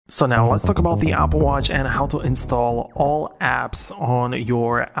So now let's talk about the Apple Watch and how to install all apps on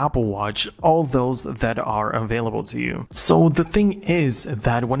your Apple Watch, all those that are available to you. So the thing is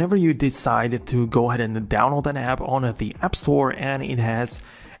that whenever you decide to go ahead and download an app on the App Store and it has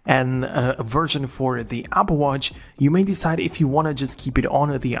a version for the Apple Watch, you may decide if you want to just keep it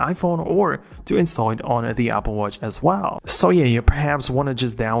on the iPhone or to install it on the Apple Watch as well. So yeah, you perhaps want to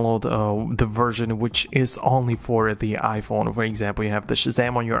just download the version which is only for the iPhone. For example, you have the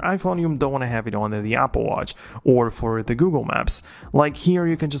Shazam on your iPhone, you don't want to have it on the Apple Watch, or for the Google Maps. Like here,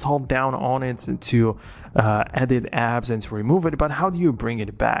 you can just hold down on it to edit apps and to remove it, but how do you bring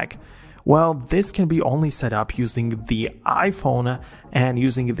it back? Well, this can be only set up using the iPhone and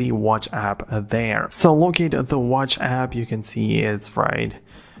using the Watch app there. So locate the Watch app, you can see it's right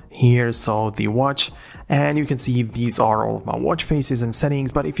here, so the Watch, and you can see these are all of my watch faces and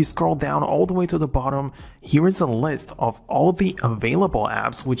settings. But if you scroll down all the way to the bottom, here is a list of all the available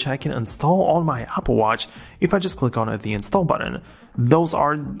apps which I can install on my Apple Watch if I just click on the install button. Those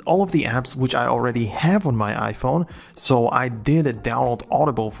are all of the apps which I already have on my iPhone. So I did download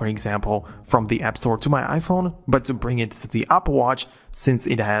Audible, for example, from the App Store to my iPhone, but to bring it to the Apple Watch, since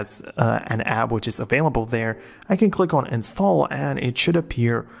it has an app which is available there, I can click on install and it should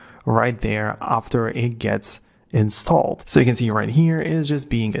appear right there after it gets installed. So you can see right here it is just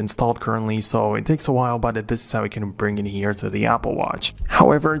being installed currently, so it takes a while, but this is how we can bring it here to the Apple Watch.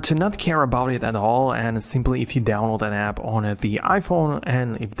 However, to not care about it at all, and simply if you download an app on the iPhone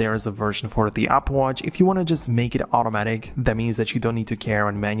and if there is a version for the Apple Watch, if you want to just make it automatic, that means that you don't need to care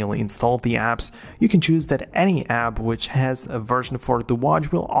and manually install the apps. You can choose that any app which has a version for the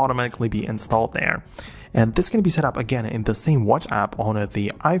watch will automatically be installed there. And this can be set up again in the same Watch app on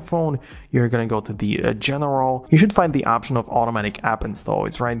the iPhone. You're going to go to the General. You should find the option of automatic app install.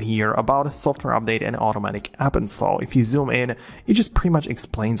 It's right here, about software update and automatic app install. If you zoom in, it just pretty much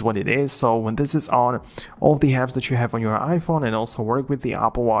explains what it is. So when this is on, all of the apps that you have on your iPhone and also work with the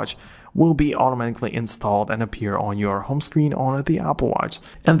Apple Watch will be automatically installed and appear on your home screen on the Apple Watch.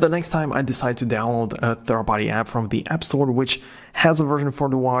 And the next time I decide to download a third-party app from the App Store which has a version for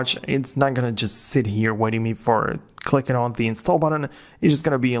the watch, it's not gonna just sit here waiting me for clicking on the install button. It's just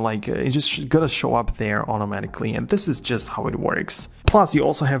gonna be like, it's just gonna show up there automatically, and this is just how it works. Plus, you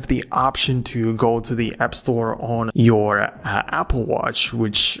also have the option to go to the App Store on your Apple Watch,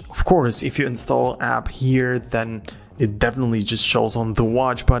 which, of course, if you install app here, then it definitely just shows on the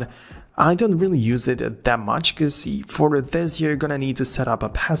watch, but I don't really use it that much because for this you're gonna need to set up a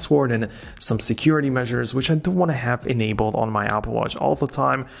password and some security measures, which I don't want to have enabled on my Apple Watch all the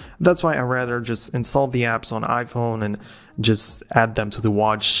time. That's why I rather just install the apps on iPhone and just add them to the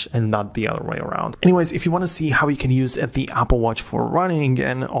watch and not the other way around. Anyways, if you want to see how you can use the Apple Watch for running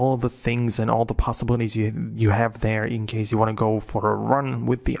and all the things and all the possibilities you have there in case you want to go for a run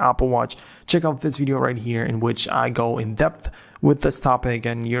with the Apple Watch, check out this video right here in which I go in depth with this topic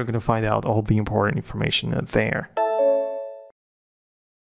and you're going to find out all the important information there.